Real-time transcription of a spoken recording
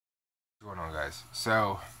Going on, guys?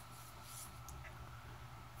 So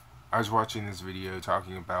I was watching this video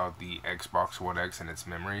talking about the Xbox One X and its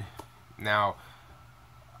memory. Now,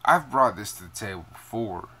 I've brought this to the table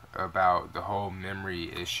before about the whole memory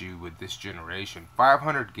issue with this generation.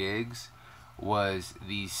 500 gigs was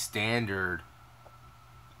the standard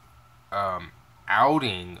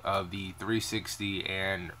outing of the 360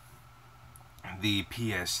 and the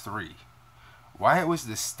PS3. Why it was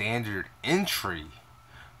the standard entry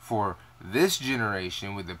for this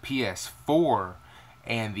generation with the PS4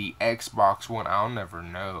 and the Xbox One, I'll never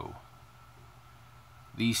know.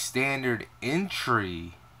 The standard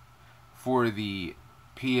entry for the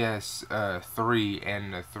PS3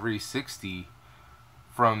 and the 360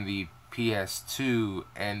 from the PS2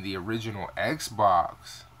 and the original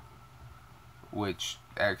Xbox, which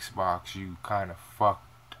Xbox you kind of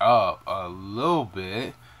fucked up a little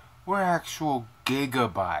bit, were actual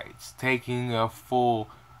gigabytes, taking a full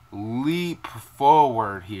leap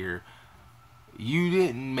forward here. You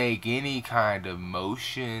didn't make any kind of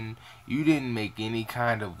motion. You didn't make any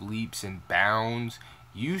kind of leaps and bounds.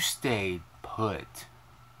 You stayed put.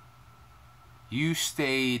 You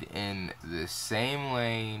stayed in the same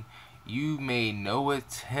lane. You made no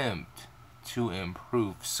attempt to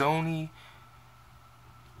improve. Sony,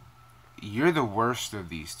 you're the worst of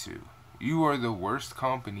these two. You are the worst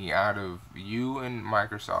company out of you and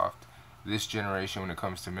Microsoft this generation when it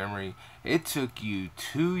comes to memory. It took you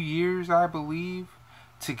 2 years, I believe,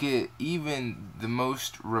 to get even the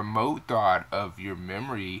most remote thought of your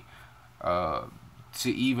memory to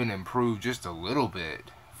even improve just a little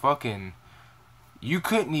bit. Fucking, you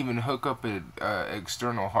couldn't even hook up an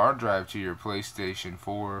external hard drive to your PlayStation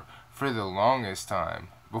 4 for the longest time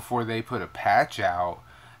before they put a patch out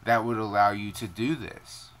that would allow you to do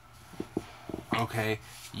this. Okay,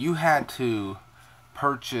 you had to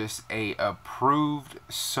purchase a approved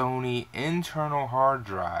Sony internal hard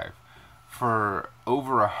drive for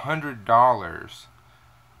over $100,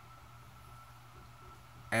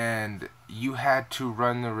 and you had to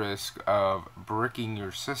run the risk of bricking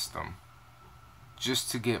your system just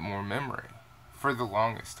to get more memory for the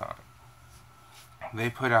longest time. They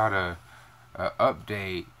put out a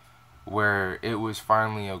update where it was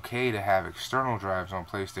finally okay to have external drives on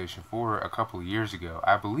PlayStation 4 a couple of years ago.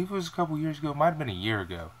 I believe it was a couple of years ago. It might have been a year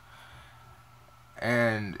ago.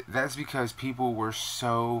 And that's because people were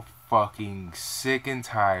so fucking sick and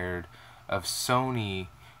tired of Sony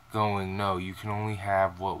going, no, you can only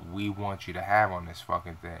have what we want you to have on this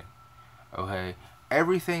fucking thing. Okay?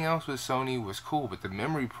 Everything else with Sony was cool, but the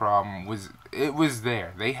memory problem was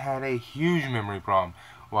there. They had a huge memory problem.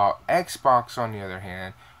 While Xbox, on the other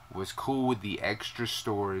hand, was cool with the extra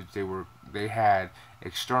storage. They had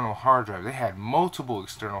external hard drives. They had multiple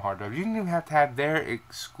external hard drives. You didn't even have to have their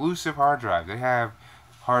exclusive hard drive. They have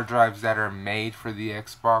hard drives that are made for the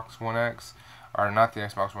Xbox One X, or not the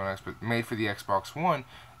Xbox One X, but made for the Xbox One,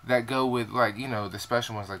 that go with, like, you know, the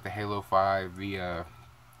special ones like the Halo 5, the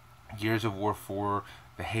Gears of War 4,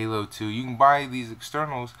 the Halo 2. You can buy these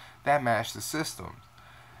externals that match the systems.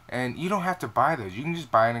 And you don't have to buy those. You can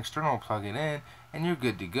just buy an external, plug it in, and you're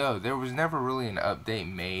good to go. There was never really an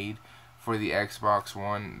update made for the Xbox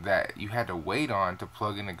One that you had to wait on to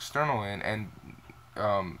plug an external in and,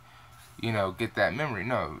 you know, get that memory.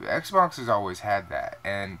 No, Xbox has always had that,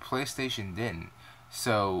 and PlayStation didn't.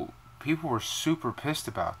 So people were super pissed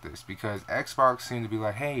about this because Xbox seemed to be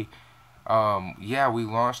like, hey, yeah, we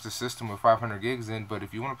launched a system with 500 gigs in, but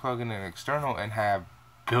if you want to plug in an external and have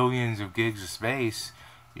billions of gigs of space,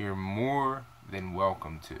 you're more than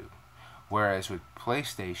welcome to. Whereas with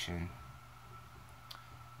PlayStation,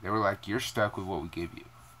 they were like, you're stuck with what we give you.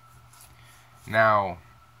 Now,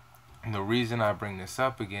 the reason I bring this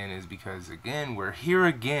up again is because, again, we're here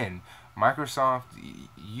again. Microsoft,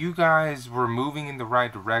 you guys were moving in the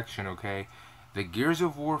right direction, okay? The Gears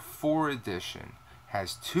of War 4 edition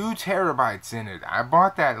has 2 terabytes in it. I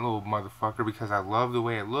bought that little motherfucker because I love the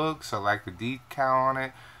way it looks. I like the decal on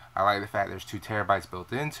it. I like the fact there's 2 terabytes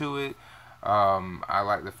built into it. I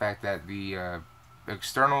like the fact that the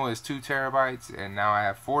external is 2 terabytes, and now I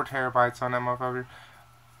have 4 terabytes on that motherfucker.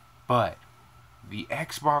 But the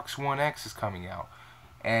Xbox One X is coming out,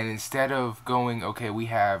 and instead of going, okay, we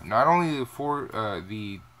have not only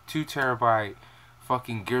the 2 terabyte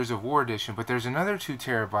fucking Gears of War edition, but there's another 2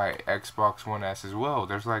 terabyte Xbox One S as well.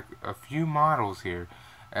 There's like a few models here,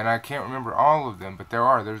 and I can't remember all of them, but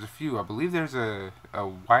there's a few. I believe there's a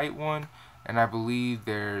white one, and I believe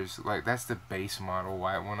there's, like, that's the base model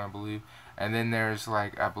white one, I believe. And then there's,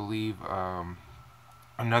 like, I believe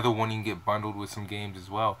another one you can get bundled with some games as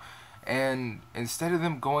well. And instead of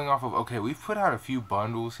them going off of, okay, we've put out a few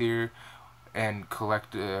bundles here, and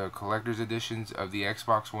collector's editions of the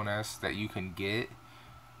Xbox One S that you can get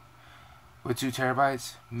with 2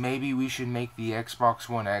 terabytes, maybe we should make the Xbox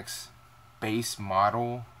One X base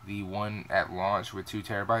model, the one at launch with 2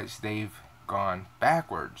 terabytes, they've gone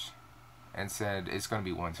backwards and said it's going to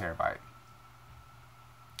be 1 terabyte.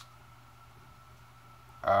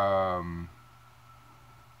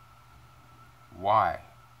 Why?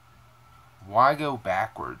 Why go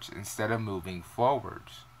backwards instead of moving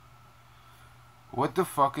forwards? What the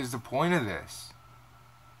fuck is the point of this?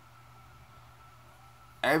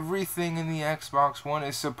 Everything in the Xbox One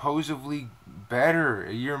is supposedly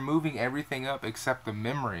better. You're moving everything up except the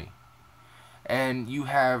memory. And you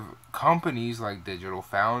have companies like Digital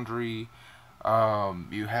Foundry,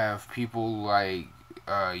 you have people like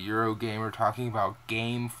Eurogamer talking about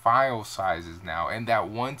game file sizes now. And that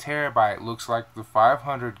 1 terabyte looks like the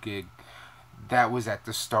 500 gig that was at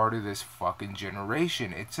the start of this fucking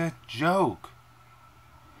generation. It's a joke.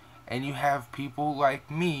 And you have people like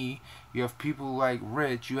me, you have people like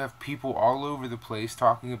Rich, you have people all over the place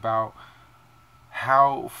talking about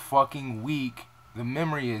how fucking weak the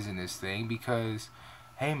memory is in this thing because,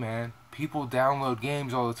 hey man, people download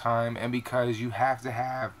games all the time, and because you have to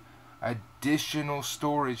have additional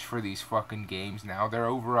storage for these fucking games now, they're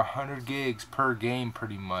over 100 gigs per game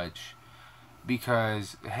pretty much.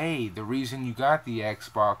 Because, hey, the reason you got the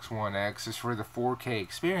Xbox One X is for the 4K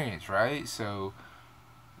experience, right? So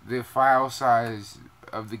the file size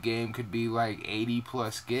of the game could be like 80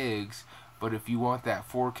 plus gigs, but if you want that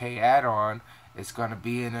 4K add-on, it's going to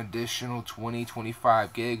be an additional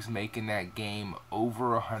 20-25 gigs, making that game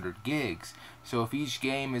over 100 gigs. So if each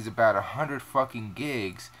game is about 100 fucking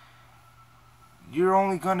gigs, you're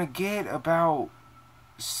only going to get about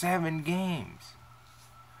 7 games.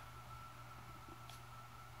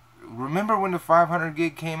 Remember when the 500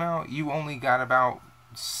 gig came out, you only got about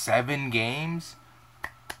 7 games?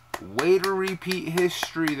 Way to repeat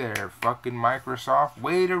history there, fucking Microsoft.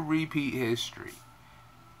 Way to repeat history.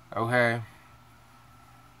 Okay?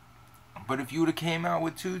 But if you would have came out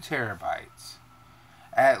with 2 terabytes,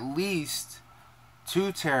 at least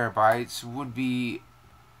 2 terabytes would be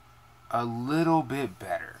a little bit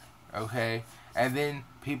better. Okay? And then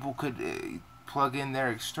people could plug in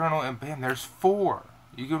their external and bam, there's 4.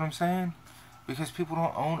 You get what I'm saying? Because people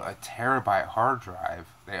don't own a terabyte hard drive.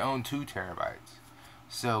 They own 2 terabytes.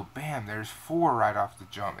 So, bam, there's 4 right off the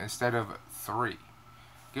jump instead of 3.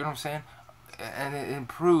 Get what I'm saying? And it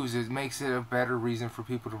improves. It makes it a better reason for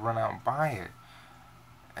people to run out and buy it.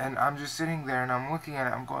 And I'm just sitting there and I'm looking at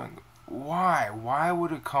it. I'm going, why? Why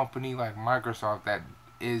would a company like Microsoft that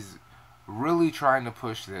is really trying to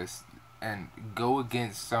push this and go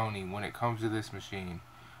against Sony when it comes to this machine,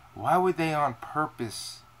 why would they on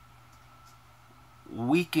purpose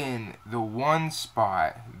weaken the one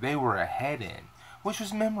spot they were ahead in, which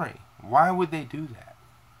was memory? Why would they do that?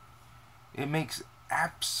 It makes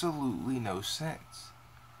absolutely no sense.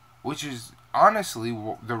 Which is honestly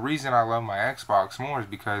the reason I love my Xbox more, is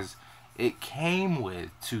because it came with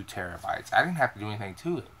 2 terabytes. I didn't have to do anything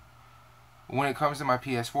to it. When it comes to my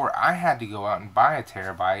PS4, I had to go out and buy a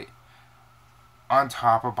terabyte on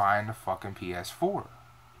top of buying the fucking PS4.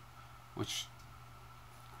 Which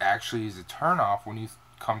actually is a turnoff when you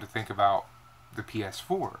come to think about the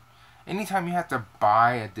PS4. Anytime you have to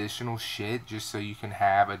buy additional shit just so you can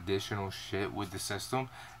have additional shit with the system,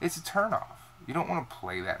 it's a turnoff. You don't want to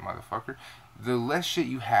play that motherfucker. The less shit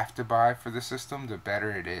you have to buy for the system, the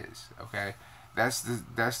better it is. Okay, that's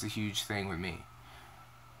the huge thing with me.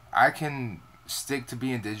 I can stick to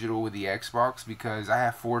being digital with the Xbox because I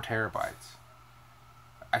have 4 terabytes.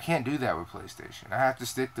 I can't do that with PlayStation. I have to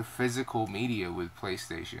stick to physical media with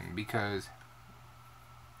PlayStation because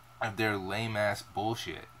of their lame ass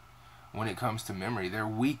bullshit. When it comes to memory, they're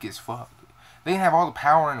weak as fuck. They can have all the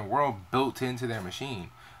power in the world built into their machine,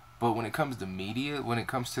 but when it comes to media, when it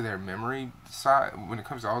comes to their memory side, when it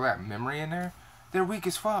comes to all that memory in there, they're weak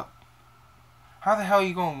as fuck. How the hell are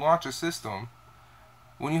you going to launch a system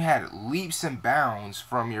when you had leaps and bounds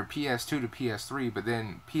from your PS2 to PS3, but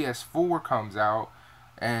then PS4 comes out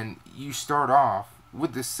and you start off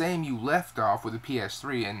with the same you left off with the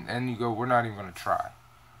PS3, and you go, we're not even going to try.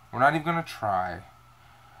 We're not even going to try.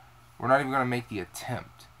 We're not even going to make the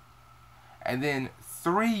attempt. And then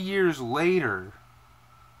 3 years later,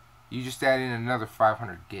 you just add in another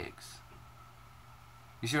 500 gigs.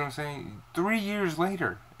 You see what I'm saying? 3 years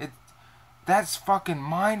later. That's fucking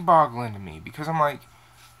mind-boggling to me, because I'm like,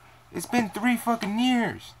 it's been 3 fucking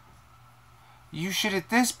years. You should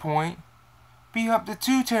at this point be up to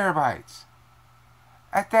 2 terabytes.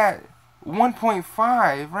 At that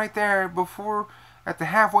 1.5 right there before, at the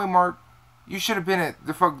halfway mark, you should have been at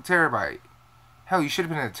the fucking terabyte. Hell, you should have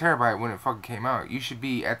been at a terabyte when it fucking came out. You should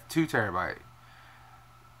be at the 2 terabyte.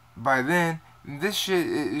 By then, this shit,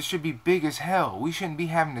 it should be big as hell. We shouldn't be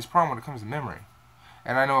having this problem when it comes to memory.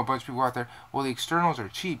 And I know a bunch of people out there, well, the externals are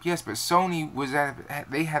cheap. Yes, but Sony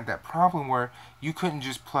they had that problem where you couldn't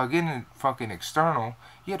just plug in a fucking external.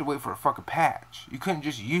 You had to wait for a fucking patch. You couldn't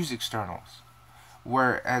just use externals.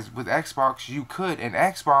 Whereas with Xbox, you could. And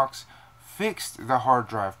Xbox fixed the hard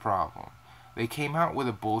drive problem. They came out with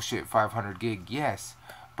a bullshit 500 gig, yes.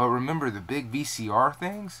 But remember, the big VCR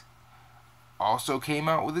things also came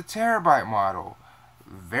out with a terabyte model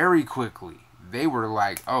very quickly. They were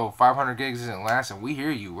like, oh, 500 gigs isn't lasting. We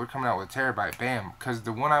hear you. We're coming out with a terabyte. Bam. Because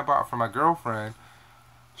the one I bought for my girlfriend,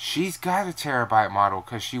 she's got a terabyte model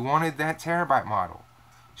because she wanted that terabyte model.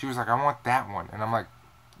 She was like, I want that one. And I'm like,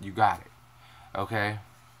 you got it. Okay?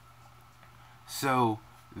 So,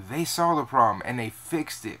 they saw the problem and they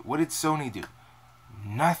fixed it. What did Sony do?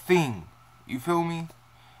 Nothing. You feel me?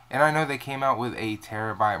 And I know they came out with a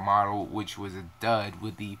terabyte model, which was a dud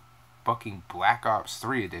with the fucking Black Ops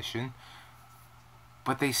 3 edition.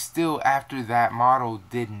 But they still, after that model,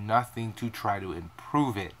 did nothing to try to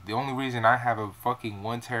improve it. The only reason I have a fucking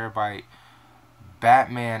 1 terabyte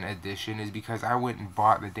Batman edition is because I went and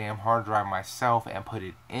bought the damn hard drive myself and put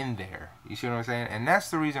it in there. You see what I'm saying? And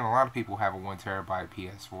that's the reason a lot of people have a 1 terabyte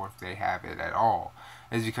PS4 if they have it at all.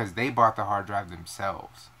 Is because they bought the hard drive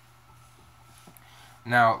themselves.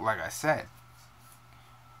 Now, like I said,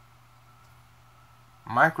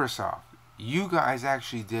 Microsoft, you guys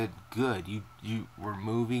actually did good. You were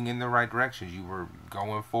moving in the right direction. You were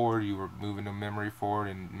going forward. You were moving the memory forward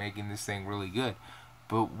and making this thing really good.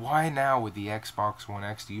 But why now with the Xbox One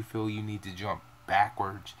X do you feel you need to jump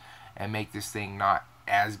backwards and make this thing not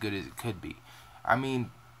as good as it could be? I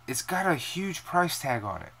mean, it's got a huge price tag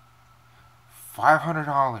on it.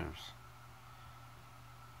 $500.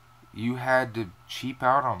 You had to cheap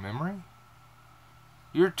out on memory?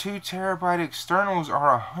 Your 2 terabyte externals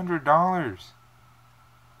are $100.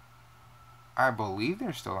 I believe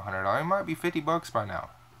they're still $100. It might be $50 by now.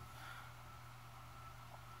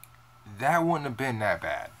 That wouldn't have been that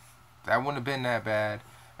bad. That wouldn't have been that bad.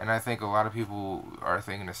 And I think a lot of people are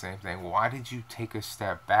thinking the same thing. Why did you take a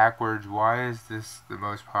step backwards? Why is this the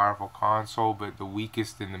most powerful console but the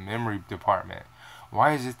weakest in the memory department?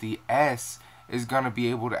 Why is it the S is going to be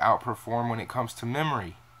able to outperform when it comes to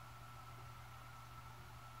memory?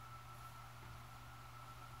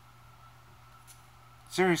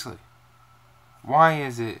 Seriously. Why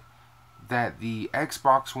is it that the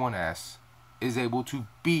Xbox One S is able to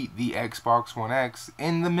beat the Xbox One X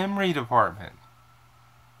in the memory department?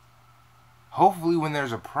 Hopefully when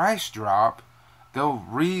there's a price drop, they'll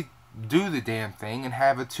redo the damn thing and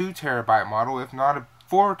have a 2 terabyte model, if not a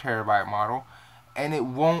 4 terabyte model, and it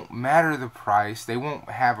won't matter the price. They won't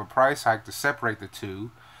have a price hike to separate the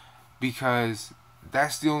two, because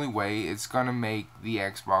that's the only way it's going to make the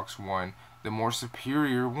Xbox One the more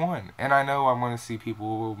superior one. And I know I'm going to see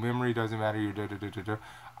people, well, memory doesn't matter, you're da-da-da-da-da.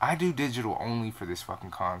 I do digital only for this fucking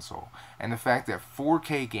console. And the fact that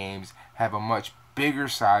 4K games have a much bigger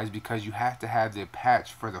size because you have to have the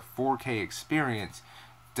patch for the 4K experience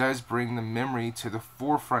does bring the memory to the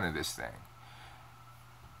forefront of this thing.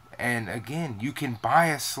 And again, you can buy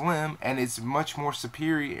a Slim and it's much more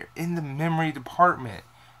superior in the memory department.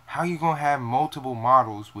 How you going to have multiple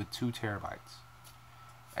models with 2 terabytes?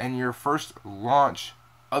 And your first launch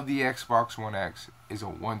of the Xbox One X is a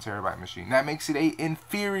 1 terabyte machine. That makes it an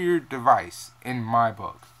inferior device in my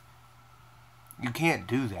book. You can't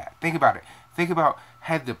do that. Think about it. Think about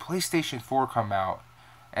had the PlayStation 4 come out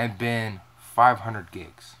and been 500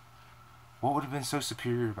 gigs. What would have been so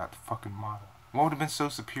superior about the fucking model? What would have been so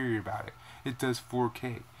superior about it? It does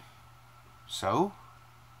 4K. So?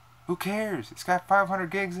 Who cares? It's got 500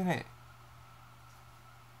 gigs in it.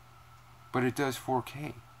 But it does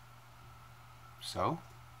 4K. So?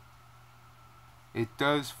 It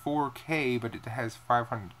does 4K, but it has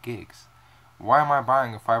 500 gigs. Why am I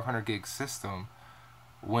buying a 500 gig system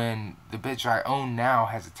when the bitch I own now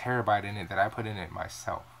has a terabyte in it that I put in it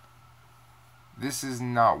myself? This is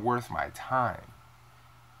not worth my time.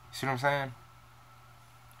 See what I'm saying?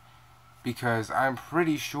 Because I'm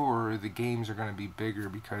pretty sure the games are going to be bigger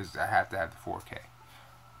because I have to have the 4K.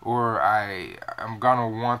 Or I'm going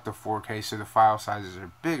to want the 4K so the file sizes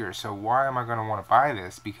are bigger. So why am I going to want to buy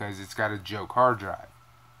this? Because it's got a joke hard drive.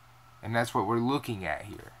 And that's what we're looking at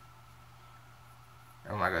here.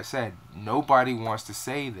 And like I said, nobody wants to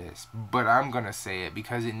say this, but I'm going to say it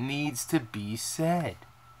because it needs to be said.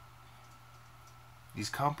 These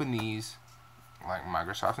companies, like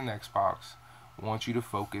Microsoft and Xbox, want you to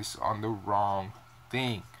focus on the wrong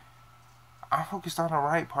thing. I'm focused on the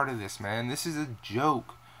right part of this, man. This is a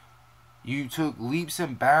joke. You took leaps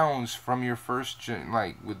and bounds from your first gen,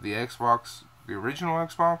 like with the Xbox, the original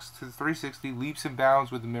Xbox to the 360, leaps and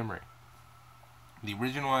bounds with the memory. The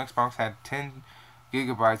original Xbox had 10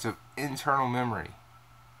 gigabytes of internal memory,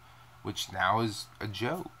 which now is a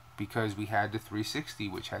joke because we had the 360,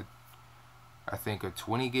 which had, I think, a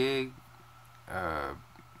 20 gig.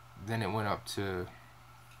 Then it went up to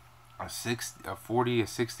a 40, a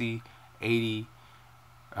 60, 80,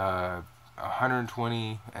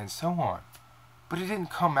 120, and so on. But it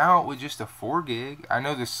didn't come out with just a 4 gig. I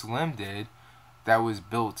know the Slim did. That was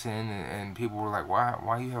built in, and people were like,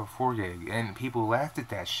 why you have a 4 gig? And people laughed at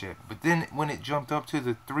that shit. But then when it jumped up to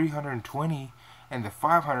the 320 and the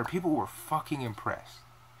 500, people were fucking impressed.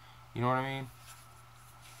 You know what I mean?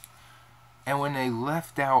 And when they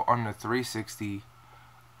left out on the 360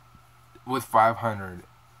 with 500,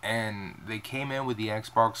 and they came in with the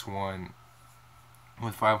Xbox One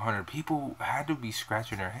with 500, people had to be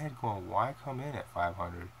scratching their head going, why come in at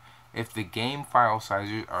 500 if the game file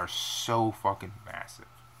sizes are so fucking massive?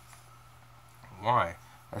 Why?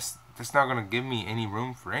 That's not gonna give me any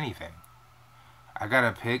room for anything. I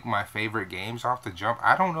gotta pick my favorite games off the jump.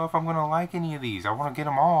 I don't know if I'm gonna like any of these. I want to get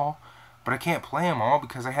them all, but I can't play them all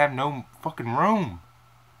because I have no fucking room.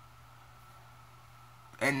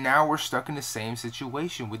 And now we're stuck in the same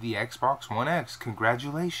situation with the Xbox One X.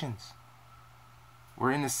 Congratulations.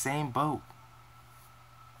 We're in the same boat.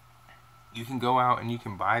 You can go out and you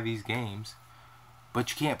can buy these games,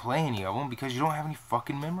 but you can't play any of them because you don't have any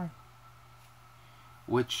fucking memory.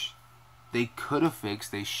 Which they could have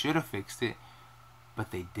fixed, they should have fixed it,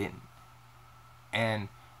 but they didn't. And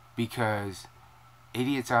because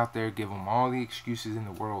idiots out there give them all the excuses in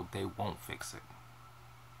the world, they won't fix it.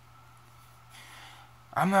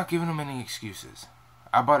 I'm not giving them any excuses.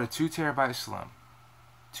 I bought a 2 terabyte Slim.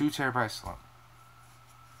 2 terabyte Slim.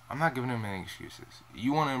 I'm not giving them any excuses.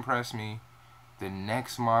 You want to impress me, the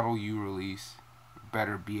next model you release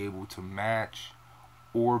better be able to match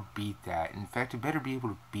or beat that. In fact, it better be able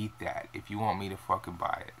to beat that if you want me to fucking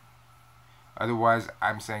buy it. Otherwise,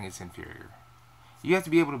 I'm saying it's inferior. You have to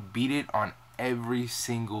be able to beat it on every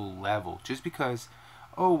single level. Just because,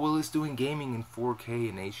 oh, well, it's doing gaming in 4K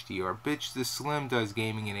and HDR. Bitch, the Slim does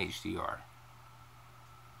gaming in HDR.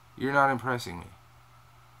 You're not impressing me.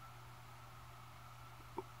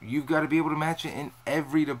 You've got to be able to match it in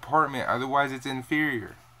every department. Otherwise, it's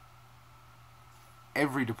inferior.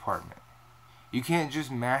 Every department. You can't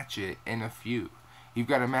just match it in a few. You've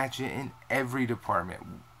got to match it in every department.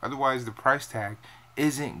 Otherwise, the price tag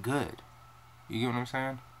isn't good. You get what I'm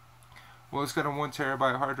saying? Well, it's got a 1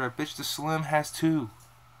 terabyte hard drive. Bitch, the Slim has 2.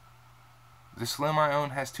 The Slim I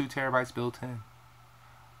own has 2 terabytes built in.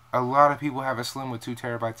 A lot of people have a Slim with 2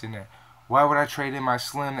 terabytes in there. Why would I trade in my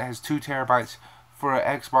Slim that has 2 terabytes for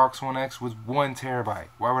an Xbox One X with 1 terabyte?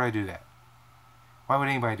 Why would I do that? Why would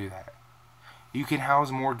anybody do that? You can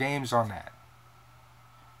house more games on that.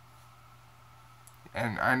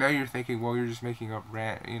 And I know you're thinking, well, you're just making up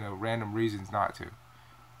random reasons not to.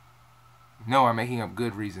 No, I'm making up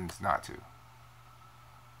good reasons not to.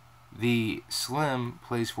 The Slim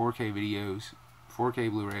plays 4K videos, 4K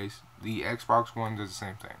Blu-rays. The Xbox One does the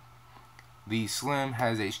same thing. The Slim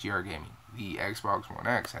has HDR gaming. The Xbox One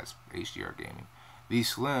X has HDR gaming. The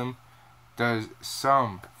Slim does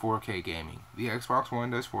some 4K gaming. The Xbox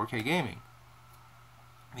One does 4K gaming.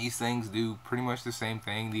 These things do pretty much the same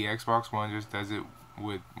thing. The Xbox One just does it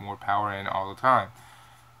with more power in all the time.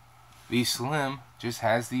 The Slim just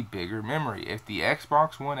has the bigger memory. If the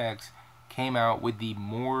Xbox One X came out with the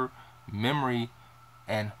more memory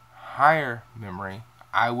and higher memory,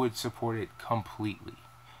 I would support it completely.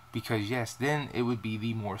 Because yes, then it would be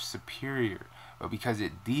the more superior. But because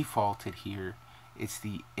it defaulted here, it's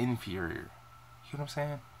the inferior. You know what I'm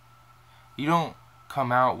saying? You don't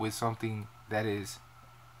come out with something that is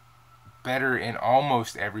better in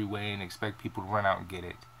almost every way and expect people to run out and get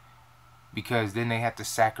it. Because then they have to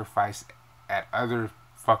sacrifice at other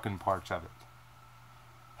fucking parts of it.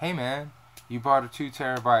 Hey man, you bought a 2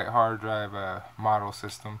 terabyte hard drive model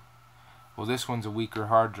system. Well, this one's a weaker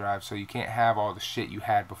hard drive, so you can't have all the shit you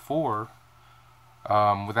had before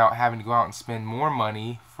without having to go out and spend more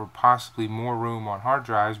money for possibly more room on hard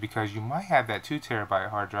drives, because you might have that 2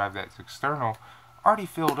 terabyte hard drive that's external already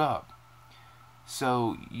filled up.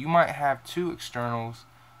 So you might have 2 externals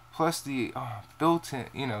plus the built-in,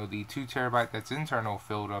 the 2 terabyte that's internal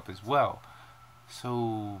filled up as well.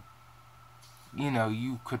 So,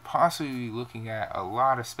 you could possibly be looking at a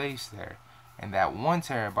lot of space there. And that 1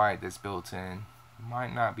 terabyte that's built in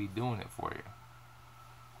might not be doing it for you.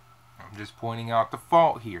 I'm just pointing out the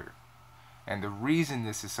fault here. And the reason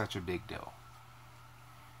this is such a big deal.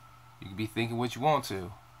 You can be thinking what you want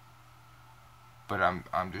to, but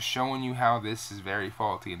I'm just showing you how this is very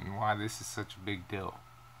faulty and why this is such a big deal.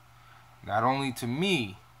 Not only to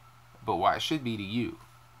me, but why it should be to you.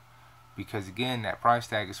 Because again, that price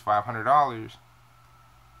tag is $500,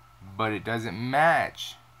 but it doesn't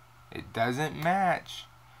match. It doesn't match.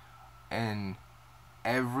 And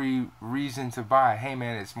every reason to buy, hey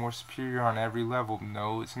man, it's more superior on every level.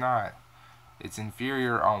 No, it's not. It's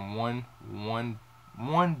inferior on one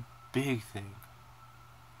big thing.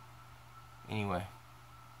 Anyway,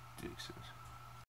 deuces.